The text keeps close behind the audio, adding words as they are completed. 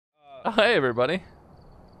Oh, hey, everybody.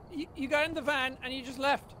 You got in the van and you just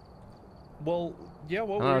left. Well, yeah, I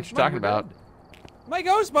don't know what you're talking about. My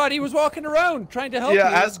ghost buddy was walking around trying to help you.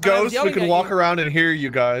 Yeah, as ghosts, we can walk around and hear you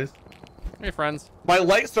guys. Hey, friends. My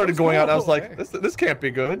light started going out, and I was like, this can't be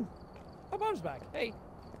good. Oh, Bob's back. Hey.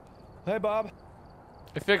 Hey, Bob.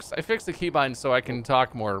 I fixed the keybind so I can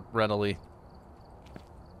talk more readily.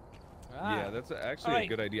 Yeah, that's actually a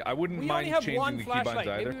good idea. I wouldn't mind changing the keybinds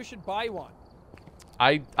either. Maybe we should buy one.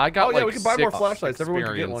 I got like we can buy more flashlights. Experience. Everyone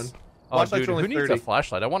can get one. Oh, dude, who needs a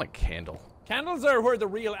flashlight? I want a candle. Candles are where the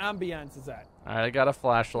real ambience is at. All right, I got a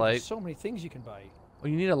flashlight. There's so many things you can buy.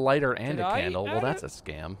 Well, you need a lighter and a candle. Well, that's a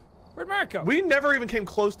scam. Where'd Marco? We never even came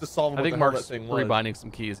close to solving what the hell that thing was. Rebinding some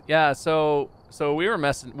keys. Yeah, so we were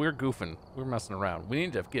goofing. We were messing around. We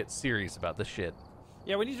need to get serious about this shit.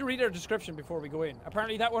 Yeah, we need to read our description before we go in.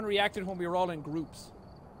 Apparently that one reacted when we were all in groups.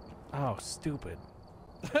 Oh, stupid.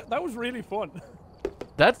 That was really fun.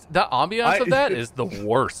 The ambiance of that is the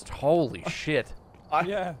worst. Holy shit.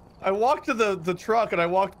 Yeah. I walked to the truck and I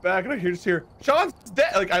walked back and I just hear, Sean's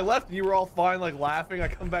dead. Like, I left and you were all fine, like laughing. I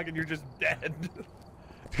come back and you're just dead.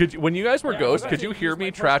 When you guys were ghosts, could you hear me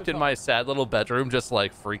trapped in my sad little bedroom just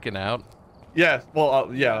like freaking out? Yeah, well,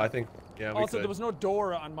 yeah, I think, yeah, Also, there was no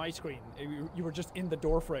door on my screen. You were just in the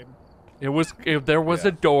door frame. If there was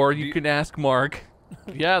a door, you can ask Mark.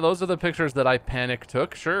 Yeah, those are the pictures that I panic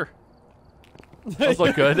took, sure. Those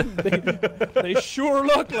look good. they sure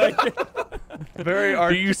look like it. Very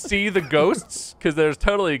Do you see the ghosts? Because there's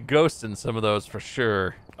totally ghosts in some of those for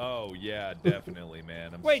sure. Oh, yeah, definitely,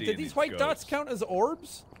 man. Wait, did these white dots count as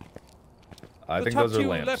orbs? I think those are lamps. The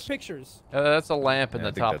top two left pictures. That's a lamp in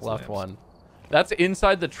the top left one. That's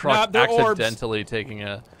inside the truck accidentally taking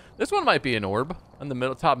a... This one middle, in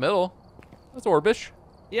the top middle. That's orbish.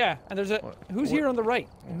 Yeah, and there's a... Who's here on the right?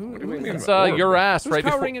 Who is it's your ass right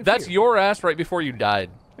before... That's your ass right before you died.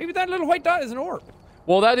 Maybe that little white dot is an orb.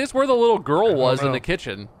 Well, that is where the little girl was in the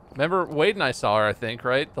kitchen. Remember, Wade and I saw her, I think,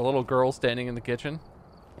 right? The little girl standing in the kitchen.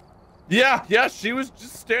 Yeah, she was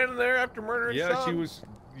just standing there after murdering Sean. She was...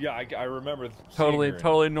 Yeah, I remember.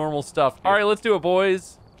 Totally normal stuff. All right, let's do it,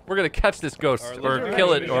 boys. We're gonna catch this ghost or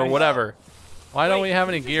kill it or whatever. Why don't we have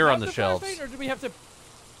any gear on the shelves? Or do we have to?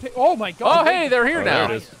 Oh my God! Oh hey, they're here now.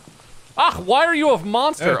 There it is. Ah, why are you a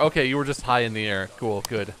monster? Okay, you were just high in the air. Cool,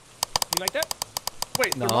 good. You like that?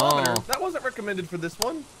 Wait, thermometer. That wasn't recommended for this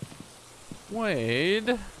one.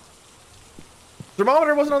 Wade.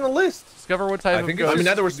 Thermometer wasn't on the list. Discover what type of ghost. I mean,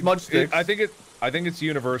 now there were smudge sticks. I think it's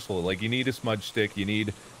universal. Like, you need a smudge stick. You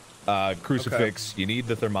need crucifix. You need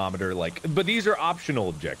the thermometer. Like, but these are optional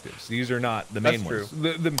objectives. These are not the main ones.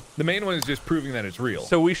 The main one is just proving that it's real.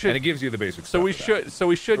 So we should, and it gives you the basics. So we should get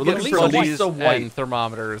smudgies and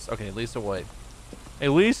thermometers. Okay, Lisa White. Hey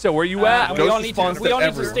Lisa, where you at? We all need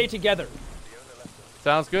to stay together.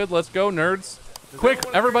 Sounds good. Let's go, nerds. Quick,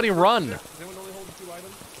 everybody run.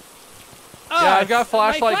 Yeah, I got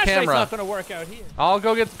flashlight camera. Not gonna work out here. I'll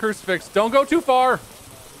go get the crucifix. Don't go too far.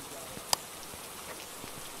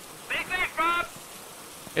 Stay safe, Bob.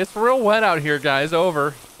 It's real wet out here, guys.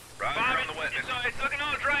 Over. Bob, it's looking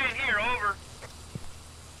all dry in here. Over.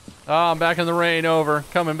 Oh, I'm back in the rain. Over.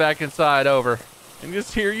 Coming back inside. Over. And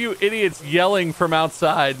just hear you idiots yelling from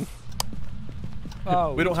outside.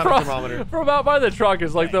 Oh, we don't have a thermometer. From out by the truck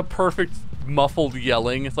is like the perfect muffled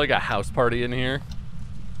yelling. It's like a house party in here.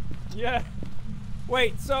 Yeah.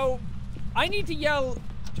 Wait, so I need to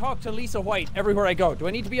talk to Lisa White everywhere I go. Do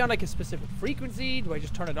I need to be on like a specific frequency? Do I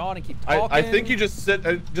just turn it on and keep talking? I think you just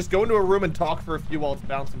just go into a room and talk for a few while it's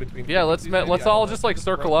bouncing between. Yeah, let's all just like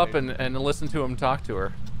circle up and listen to him talk to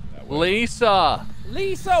her. Lisa.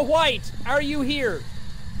 Lisa White, are you here?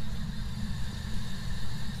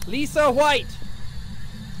 Lisa White.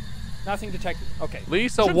 Nothing detected. Okay.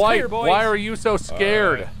 Lisa White, why are you so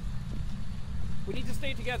scared? We need to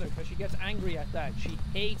stay together because she gets angry at that. She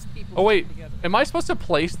hates people. Oh wait, together. Am I supposed to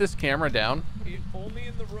place this camera down? Only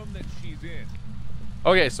in the room that she's in.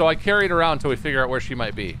 Okay, so I carry it around until we figure out where she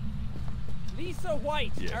might be. Lisa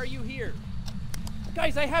White, are you here?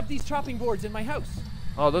 Guys, I have these chopping boards in my house.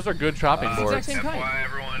 Oh, those are good chopping boards. Exact same kind. Why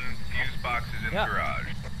everyone fuse boxes in the garage.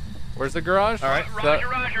 Where's the garage? All right. Roger.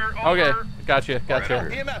 Over. Okay, gotcha.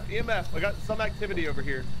 EMF. I got some activity over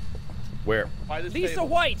here. Where? By this Lisa table.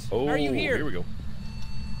 White, are you here? Here we go.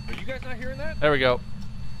 Are you guys not hearing that? There we go.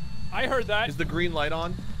 I heard that. Is the green light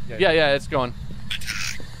on? Yeah, it's going.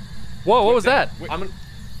 Whoa, what was that?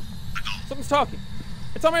 Something's talking.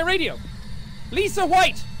 It's on my radio. Lisa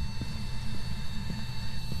White.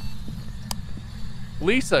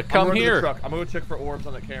 Lisa, come here. I'm gonna go check for orbs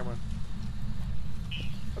on that camera.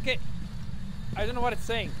 Okay. I don't know what it's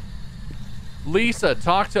saying. Lisa,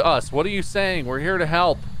 talk to us. What are you saying? We're here to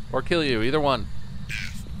help. or kill you. Either one.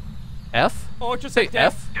 F? Oh, just say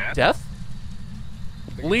death. F? Death?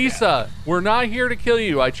 Lisa, we're not here to kill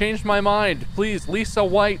you. I changed my mind. Please, Lisa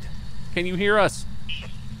White, can you hear us?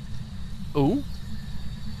 Ooh?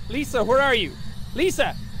 Lisa, where are you?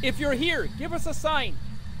 Lisa, if you're here, give us a sign.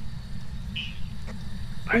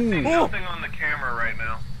 I see nothing on the camera right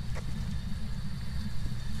now.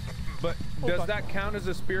 But does that count as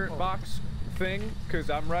a spirit box thing? Because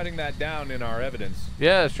I'm writing that down in our evidence.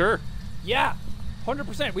 Yeah, sure. Yeah,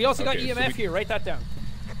 100%. We also got EMF here. Write that down.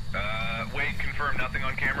 Wait, confirm nothing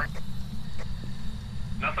on camera?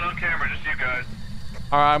 Nothing on camera, just you guys.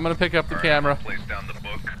 Alright, I'm gonna pick up the camera. Place down the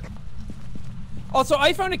book. Also,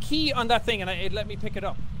 I found a key on that thing and it let me pick it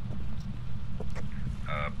up.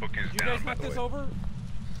 Book is Did you guys knock this over?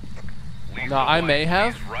 No, I may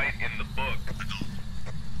have. Right in the book.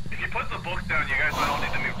 If you put the book down, you guys don't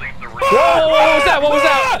need to leave the room. Whoa, what was that? What was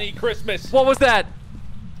that? Funny Christmas. What was that?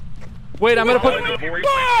 Wait, I'm gonna put.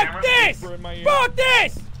 Fuck this! Fuck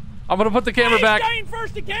this! I'm gonna put the camera back. Dying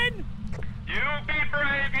first again. You be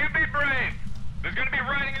brave. You be brave. There's gonna be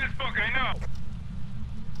writing in this book. I know.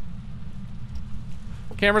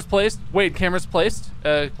 Camera's placed. Wait, camera's placed.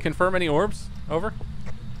 Confirm any orbs. Over.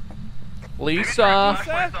 Lisa.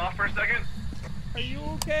 Flashlights off for a second. Are you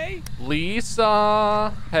okay?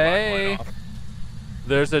 Lisa. Hey.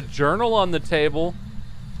 There's a journal on the table.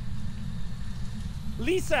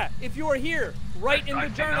 Lisa, if you are here, write in the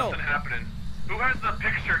journal. Nothing happening. Who has the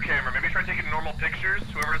picture camera? Maybe try taking normal pictures.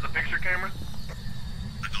 Whoever has the picture camera.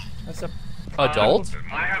 That's a adult.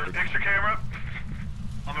 I have the picture camera.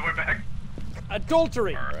 On the way back.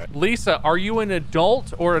 Adultery. Right. Lisa, are you an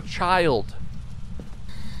adult or a child?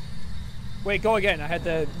 Wait, go again. I had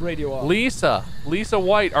the radio off. Lisa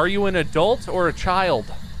White, are you an adult or a child?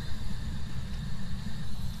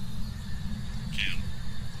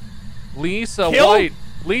 Lisa White.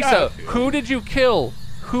 Lisa, who did you kill?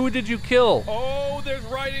 Who did you kill? Oh, there's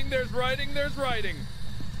writing, there's writing, there's writing.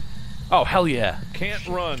 Oh, hell yeah. Can't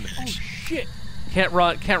run. Oh, shit. Can't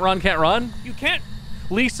run, can't run, can't run? You can't.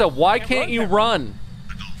 Lisa, why can't you run?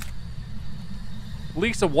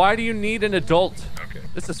 Lisa, why do you need an adult? Okay.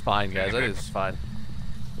 This is fine, guys. This is fine.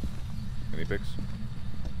 Any pics?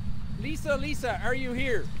 Lisa, are you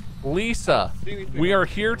here? Lisa, we are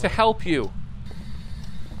here to help you.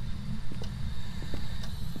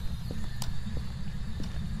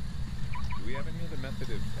 Do we have any other method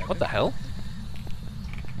of... What the hell?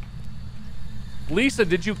 Lisa,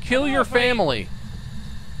 did you kill your family?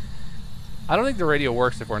 I don't think the radio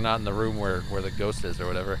works if we're not in the room where the ghost is or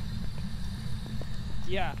whatever.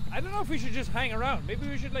 Yeah, I don't know if we should just hang around. Maybe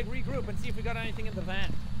we should like regroup and see if we got anything in the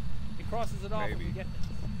van. It crosses it off when we get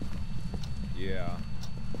there. Yeah.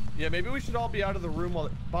 Yeah, maybe we should all be out of the room while...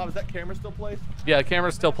 Bob, is that camera still placed? Yeah,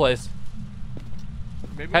 camera's still placed.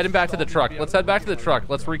 Heading back to the truck. Let's head back to the truck.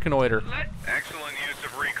 Let's reconnoiter. Excellent use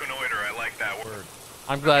of reconnoiter. I like that word.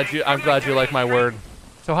 I'm glad you like my word.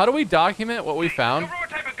 So how do we document what we found? What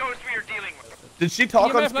type of ghost we are dealing with? Did she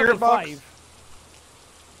talk on Spirit Box?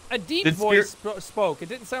 A deep voice spoke. It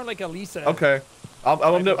didn't sound like a Lisa. Okay.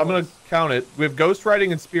 I'm gonna count it. We have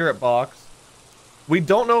ghostwriting and Spirit Box. We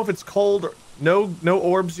don't know if it's cold or no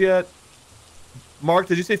orbs yet. Mark,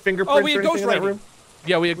 did you say fingerprints? Oh, we had or anything in that room?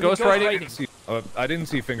 Yeah, we had ghostwriting. I didn't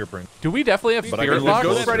see fingerprint. Do we definitely have Spirit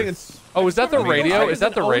Box? Oh, is that the radio? Is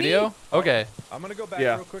that the radio? Okay. I'm gonna go back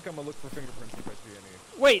real quick. I'm gonna look for fingerprints if I see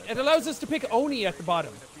any. Wait, it allows us to pick Oni at the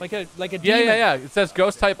bottom, like a demon. Yeah. It says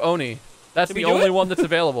ghost type Oni. That's the only one that's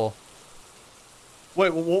available.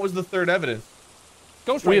 Wait, well, what was the third evidence?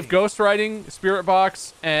 Ghostwriting. We have ghostwriting, Spirit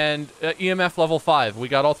Box, and EMF level 5. We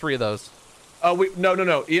got all 3 of those. No.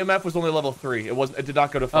 EMF was only level 3. It did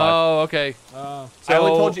not go to 5. Oh, okay. So I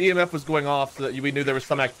only told you EMF was going off so that we knew there was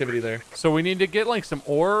some activity there. So we need to get like some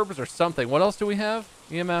orbs or something. What else do we have?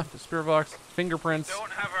 EMF, Spirit Box, fingerprints.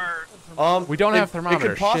 Don't have our... We don't have thermometers. It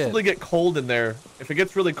could possibly get cold in there. If it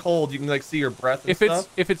gets really cold, you can like see your breath and stuff.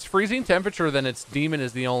 If it's freezing temperature, then its demon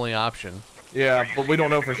is the only option. Yeah, but we don't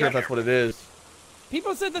know for sure if that's what it is.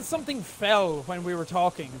 People said that something fell when we were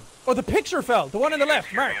talking. Oh, the picture fell. The one on the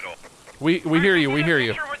left, Mark. We hear you. We hear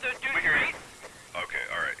you. Okay,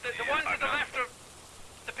 all right. The one to the left of...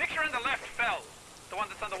 The picture on the left fell. The one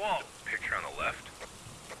that's on the wall. Picture on the left?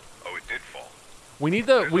 Oh, it did fall. We need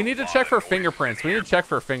to check for fingerprints. We need to check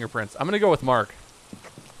for fingerprints. I'm gonna go with Mark.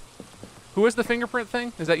 Who is the fingerprint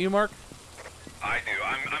thing? Is that you, Mark? I do.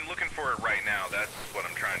 I'm looking for it right now. That's what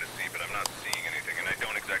I'm trying to see, but I'm not seeing anything, and I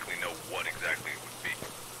don't exactly know what exactly it would be.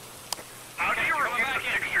 How do you review the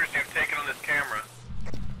pictures you've taken on this camera?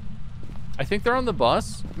 I think they're on the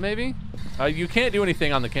bus, maybe? You can't do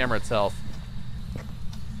anything on the camera itself.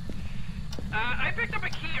 I picked up a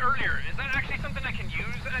key earlier. Is that actually something I can use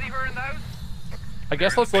anywhere in the house? I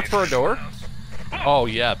guess let's look for a door. Oh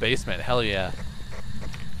yeah, basement. Hell yeah.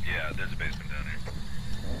 Yeah, there's a basement down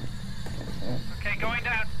here. Okay, going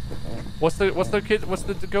down. What's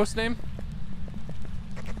the ghost name?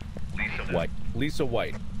 Lisa White. Lisa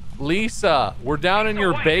White. Lisa, we're down in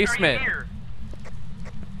your White, basement. Are you here?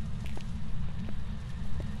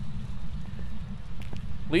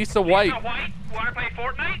 Lisa White. Lisa White, wanna play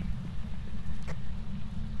Fortnite?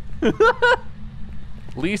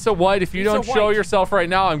 Lisa White, if you Lisa don't show White. yourself right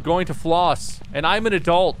now, I'm going to floss. And I'm an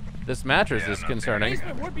adult. This mattress is concerning.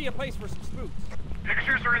 Basement would be a place for some spooks.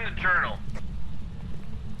 Pictures are in the journal.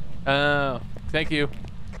 Thank you.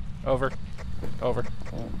 Over. Over.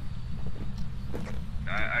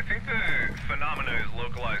 I think the phenomena is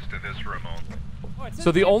localized to this room only. Oh, it says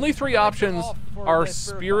So the it- only three it's options off for are the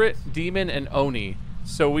spirit, box. demon, and oni.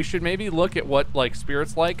 So we should maybe look at what like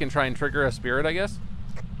spirit's like and try and trigger a spirit, I guess.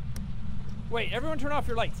 Wait, everyone turn off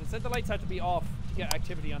your lights. It said the lights had to be off to get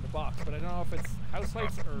activity on the box, but I don't know if it's house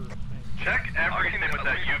lights or... Check everything with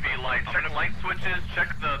that UV light. Check the light switches,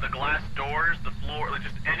 check the glass doors, the floor, like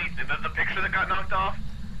just anything. The picture that got knocked off,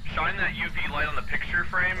 shine that UV light on the picture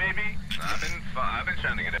frame, maybe. I've been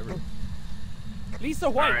shining it everywhere. Lisa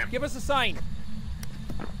White, Alright. give us a sign.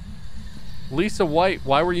 Lisa White,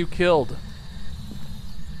 why were you killed?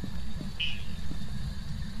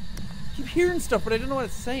 I keep hearing stuff, but I don't know what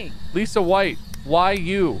it's saying. Lisa White, why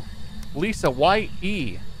you? Lisa, why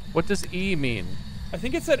E? What does E mean? I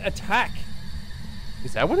think it said attack.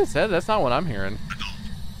 Is that what it said? That's not what I'm hearing.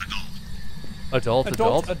 Adult.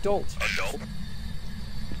 Adult. Adult.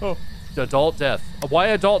 Oh, Adult death. Why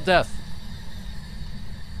adult death?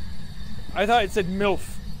 I thought it said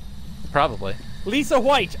MILF. Probably. Lisa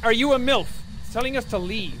White, are you a MILF? It's telling us to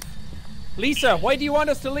leave. Lisa, why do you want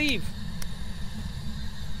us to leave?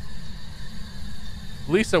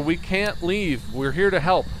 Lisa, we can't leave. We're here to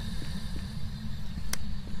help.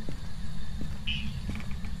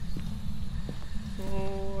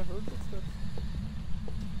 Oh, I heard footsteps.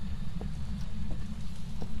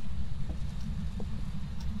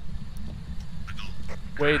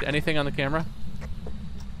 Wade, anything on the camera?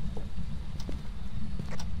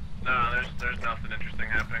 No, there's nothing interesting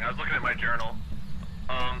happening. I was looking at my journal.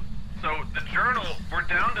 So the journal, we're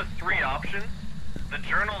down to 3 options. The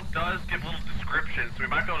journal does give little descriptions, so we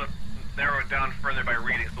might be able to narrow it down further by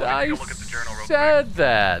reading. So let me take a look at the journal real said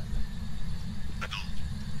that.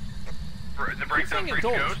 quick. Is it breakdown saying for each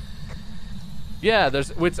adult. ghost? Yeah, there's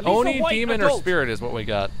it's Lisa Oni, White, demon, adult. or spirit is what we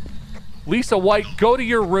got. Lisa White, go to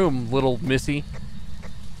your room, little missy.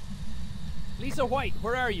 Lisa White,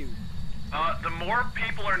 where are you? The more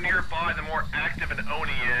people are nearby, the more active an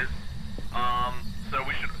Oni is. So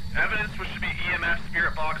we should evidence which should be EMF,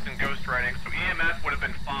 spirit box, and ghost writing. So EMF would have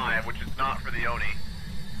been 5, which is not for the Oni.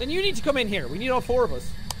 Then you need to come in here. We need all 4 of us.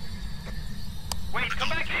 Wait, come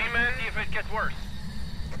back here and see if it gets worse.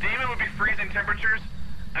 Demon would be freezing temperatures.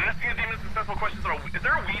 Asking a demon successful questions. Is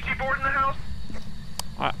there a Ouija board in the house?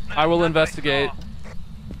 I will That's what I investigate. saw.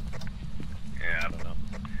 Yeah, I don't know.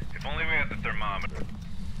 If only we had the thermometer.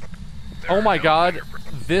 There Oh are my no god,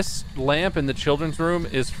 fingerprints. this lamp in the children's room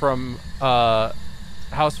is from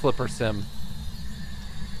House Flipper Sim.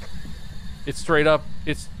 It's straight up.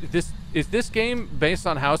 Is this game based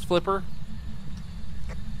on House Flipper?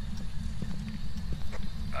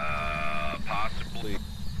 Possibly.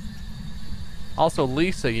 Also,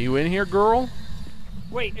 Lisa, you in here, girl?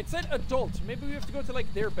 Wait, it said adult. Maybe we have to go to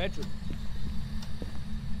like their bedroom.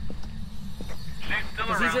 She's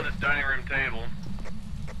still Is he around sit- this dining room table.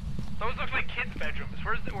 Those look like kids' bedrooms.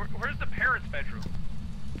 Where's the parents' bedroom?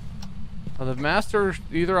 Well, the master's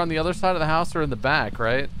either on the other side of the house or in the back,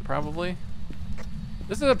 right? Probably.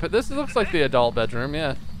 This looks like the adult bedroom,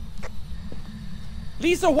 yeah.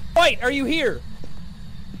 Lisa White, are you here?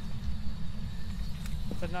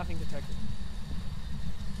 Said nothing detected.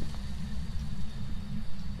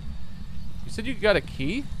 You said you got a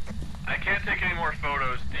key? I can't take any more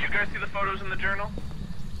photos. Do you guys see the photos in the journal?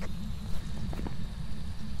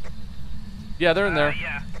 Yeah, they're in there.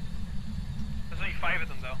 Yeah. There's only 5 of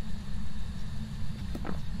them, though.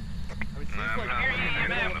 I'm not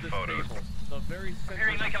seeing any of the photos. The very I'm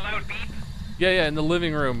hearing like a loud beep. Yeah, in the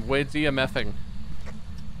living room. Wade's EMFing.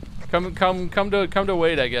 Come to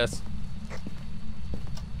Wade, I guess.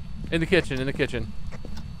 In the kitchen.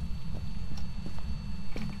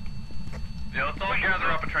 Yeah, let's all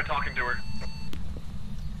gather up and try talking to her.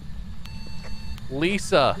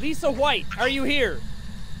 Lisa. Lisa White, are you here?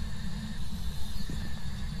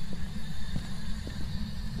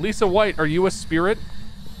 Lisa White, are you a spirit?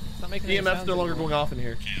 It's not making any EMF's sounds no longer anymore. going off in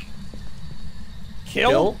here.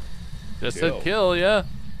 Kill? Just Kill. said kill, yeah.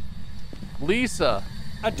 Lisa.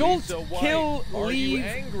 Adults Lisa White, kill, are you leave,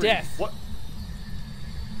 angry? death. What?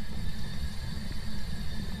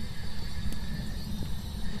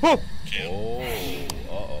 Oh! Oh,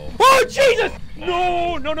 uh-oh. Oh, Jesus!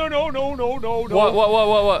 No, no, no, no, no, no, no, no.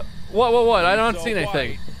 What? I don't Lisa see anything.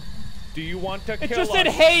 White, do you want to It kill just us? said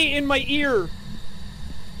hey in my ear.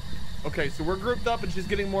 Okay, so we're grouped up and she's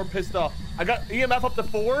getting more pissed off. I got EMF up to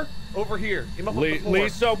 4 over here. EMF up to 4.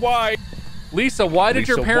 Lisa White. Lisa, why did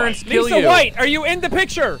your Lisa parents White. kill Lisa you? White, are you in the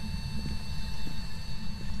picture?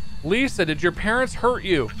 Lisa, did your parents hurt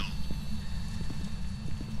you?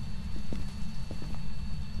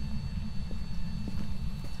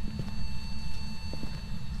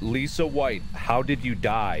 Lisa White, how did you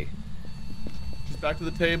die? She's back to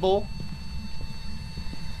the table.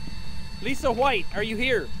 Lisa White, are you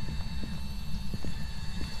here?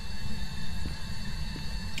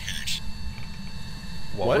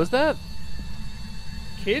 What was that?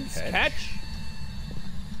 Kids, catch?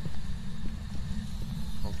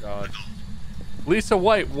 Oh God. Lisa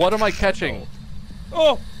White, what am I catching?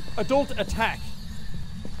 Oh, adult attack.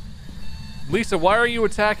 Lisa, why are you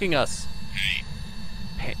attacking us?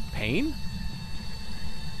 Pain?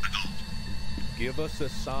 Give us a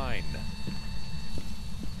sign.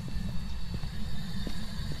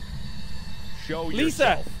 Show Lisa.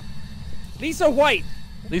 yourself. Lisa White.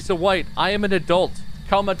 Lisa White, I am an adult.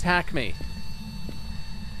 Come attack me.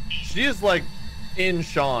 She is like in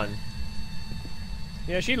Sean.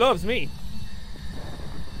 Yeah, she loves me.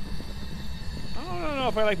 I don't know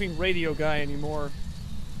if I like being radio guy anymore.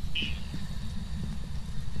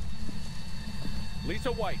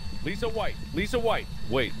 Lisa White. Lisa White. Lisa White.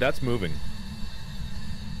 Wait, that's moving.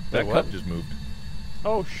 That Wait, cup what? just moved.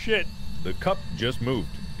 Oh shit. The cup just moved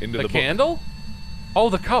into The the book. candle? Oh,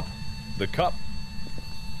 the cup. The cup.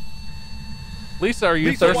 Lisa, are you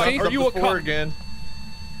Lisa thirsty? White, are you a 4 cup? again?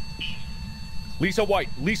 Lisa White.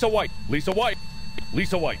 Lisa White. Lisa White.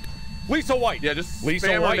 Lisa White. Lisa White. Yeah, just Lisa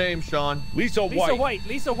spam her White. name, Sean. Lisa Lisa White. White.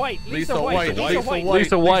 Lisa White. Lisa White. Lisa White.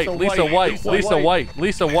 Lisa White, Lisa White, Lisa White,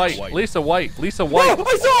 Lisa White, Lisa White, Lisa White. Oh,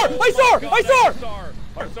 I saw her! I saw her! I saw her!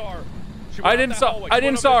 I saw her. She I went didn't up saw- the hallway. I She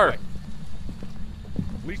didn't went saw up her. this way.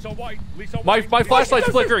 Lisa White. Lisa My White. flashlight's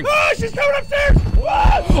flickering. Ah, she's coming upstairs!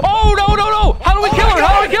 Ah! Oh no no no! How do we kill her?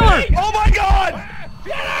 How do we kill her? Oh my God!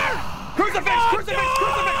 Get her! Crucifix! Oh, Crucifix!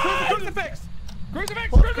 God! Crucifix! Crucifix!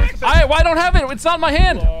 Crucifix. I don't have it. It's not in my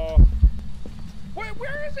hand.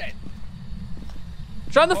 Where is it?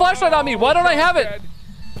 Shine the flashlight on me. Why don't I have it?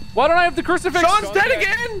 Why don't I have the crucifix? Sean's Sean's dead dead.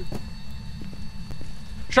 again!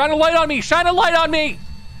 Shine a light on me. Shine a light on me.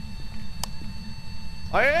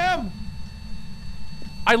 I am!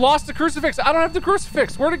 I lost the crucifix. I don't have the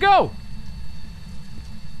crucifix. Where'd it go?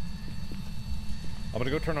 I'm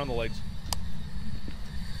gonna go turn on the lights.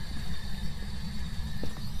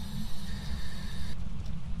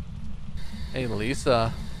 Hey,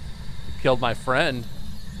 Lisa. You killed my friend.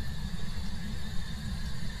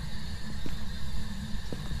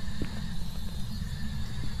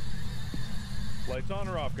 Lights on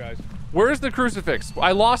or off, guys? Where's the crucifix?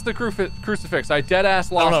 I lost the crucifix. I dead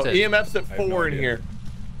ass I don't lost know. it. EMF's at I have no 4 in idea. here.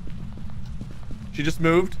 She just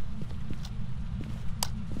moved.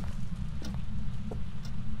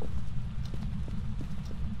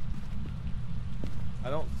 I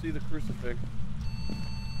don't see the crucifix.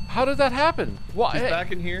 How did that happen? Why? She's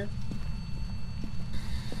back in here.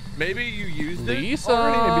 Maybe you used Lisa. it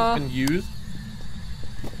already. Maybe it's been used.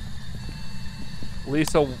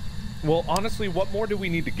 Lisa. Well, honestly, what more do we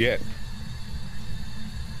need to get?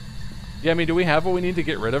 Yeah, I mean, do we have what we need to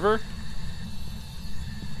get rid of her?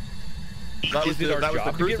 That was Is it the, our that was the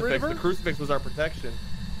job to get rid of crucifix. her? The crucifix was our protection.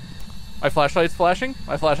 My flashlight's flashing.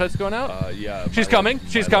 My flashlight's going out. Yeah. She's my coming. light-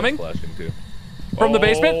 She's my light's coming. Flashing too. From the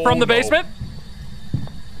basement. From the Oh, no. basement.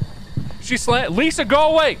 She slant. Lisa,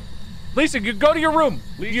 go away. Lisa, you go to your room.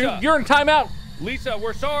 Lisa. You're in timeout. Lisa,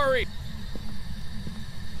 we're sorry.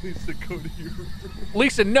 Lisa, go to your room.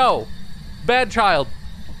 Lisa, no. Bad child.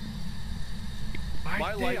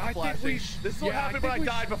 My light's flashing. This is what happened when I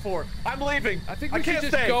died before. I'm leaving. I think I we should can't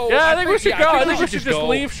just stay. go. Yeah, I think we should go. I think we should just go.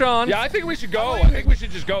 leave, Sean. Yeah, I think we should go. I think we should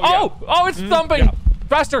just go. Oh, oh, it's thumping. Yeah.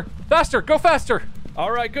 Faster, faster, go faster. All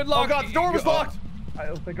right, good luck. Oh God, the door was Oh. locked.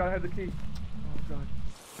 Oh, thank God I had the key. Oh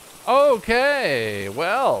God. Okay,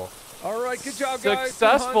 well, All right, good job, guys.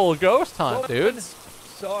 successful ghost hunt, dudes.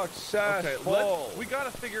 Successful. Okay, we gotta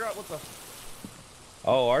figure out what the.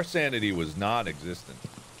 Oh, our sanity was non-existent.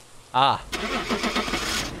 Ah.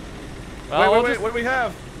 Well, Wait, we'll just- what do we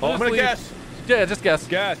have? we'll I'm just gonna leave- guess. Yeah, just guess.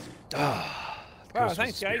 Guess. Wow,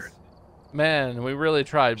 thanks, guys. Man, we really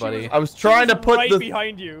tried, buddy. I was trying to put right the.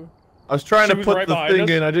 behind you. I was trying She to was put right the behind thing us.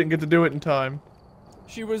 in. I didn't get to do it in time.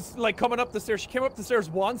 She was like coming up the stairs. She came up the stairs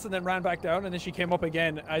once and then ran back down, and then she came up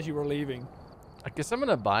again as you were leaving. I guess I'm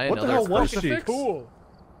gonna buy What the another hell was she? crucifix. Cool.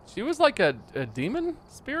 She was like a demon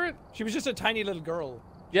spirit? She was just a tiny little girl.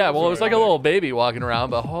 Yeah, well, it was like a little baby walking around,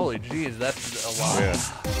 but holy jeez, that's a lot.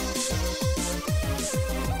 Yeah.